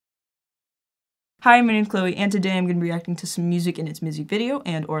Hi, my name's Chloe, and today I'm going to be reacting to some music in its music video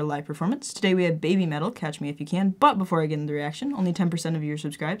and or live performance. Today we have BABYMETAL, Catch Me If You Can, but before I get into the reaction, only 10% of you are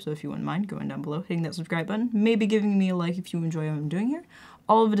subscribed, so if you wouldn't mind going down below, hitting that subscribe button, maybe giving me a like if you enjoy what I'm doing here.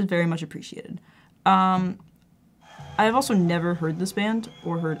 All of it is very much appreciated. I have also never heard this band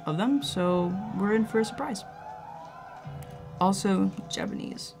or heard of them, so we're in for a surprise. Also,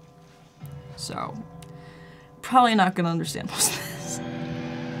 Japanese. So, probably not going to understand most of this.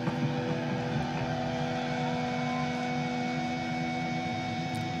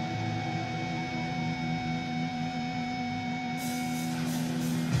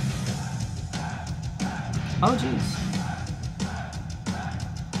 Oh, jeez.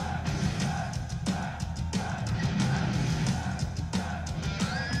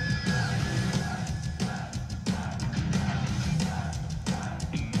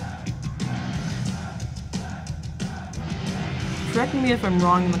 Correct me if I'm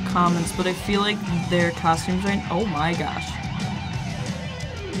wrong in the comments, but I feel like their costumes right. Oh my gosh.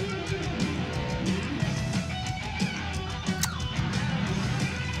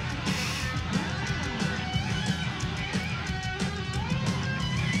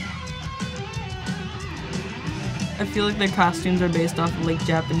 I feel like their costumes are based off of like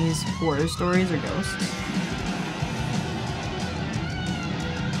Japanese horror stories or ghosts.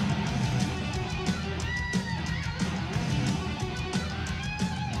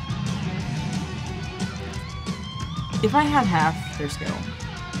 If I had half their skill.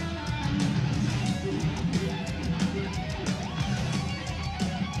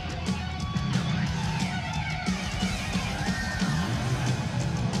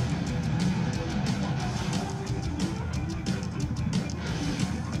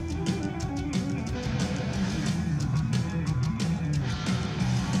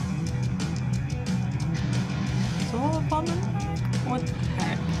 What the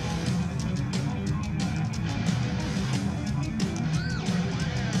heck?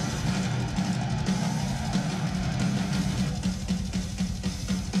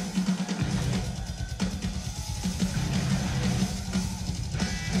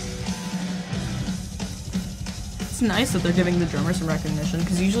 It's nice that they're giving the drummer some recognition,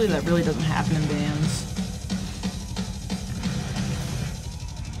 because usually that really doesn't happen in bands.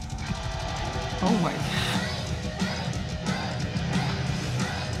 Oh my god.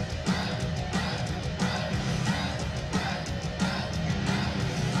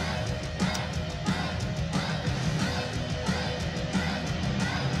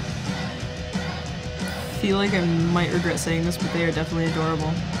 I feel like I might regret saying this, but they are definitely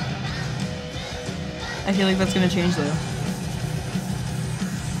adorable. I feel like that's gonna change though.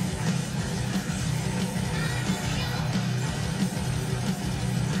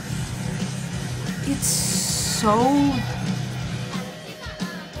 It's so...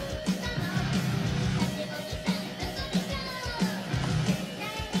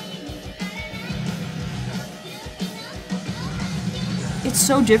 It's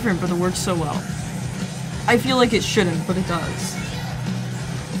so different, but it works so well. I feel like it shouldn't, but it does.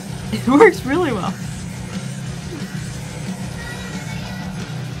 It works really well.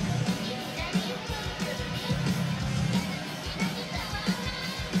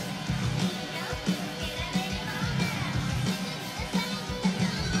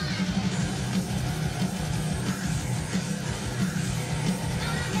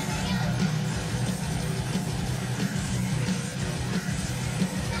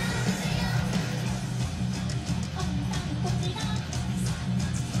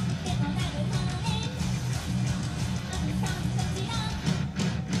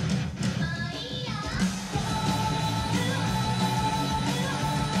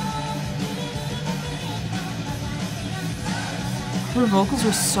 Her vocals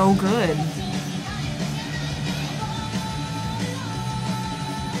are so good.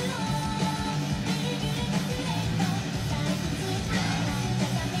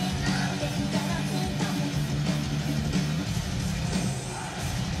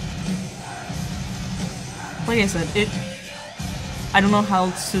 Like I said, I don't know how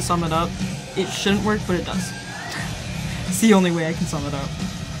to sum it up. It shouldn't work, but it does. It's the only way I can sum it up.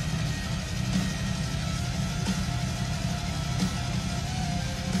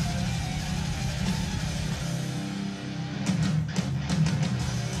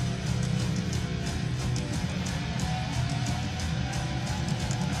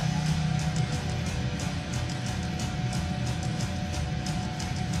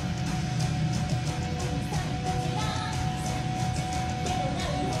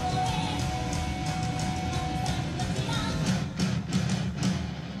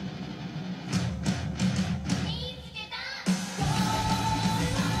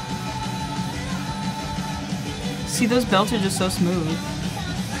 See, those belts are just so smooth.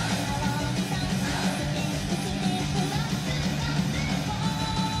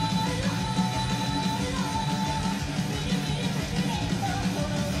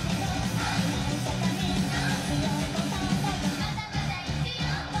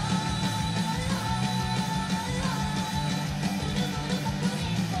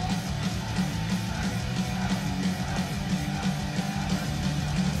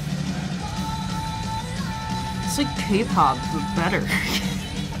 It's like K-pop, but better.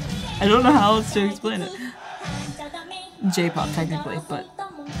 I don't know how else to explain it. J-pop, technically, but...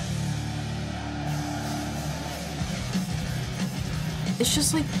 it's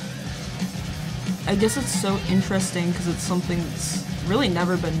just like... I guess it's so interesting because it's something that's really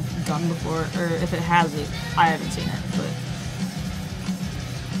never been done before, or if it has it, I haven't seen it, but...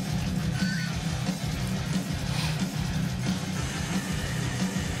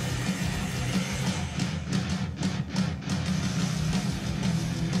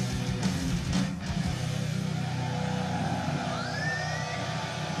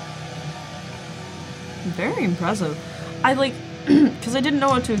 very impressive. I like, because I didn't know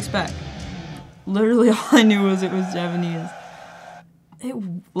what to expect. Literally all I knew was it was Japanese. It,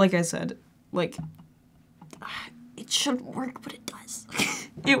 like I said, like, it shouldn't work, but it does.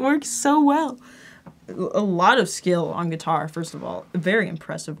 It works so well. A lot of skill on guitar, first of all. A very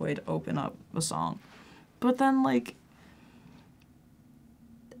impressive way to open up a song. But then, like,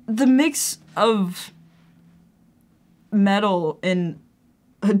 the mix of metal and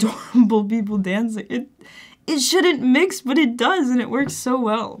adorable people dancing, it shouldn't mix, but it does, and it works so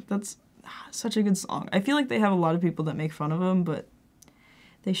well. That's such a good song. I feel like they have a lot of people that make fun of them, but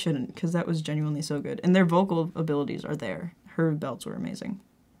they shouldn't, because that was genuinely so good. And their vocal abilities are there. Her belts were amazing.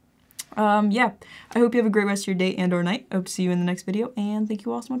 Yeah, I hope you have a great rest of your day and or night. I hope to see you in the next video, and thank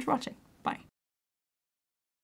you all so much for watching.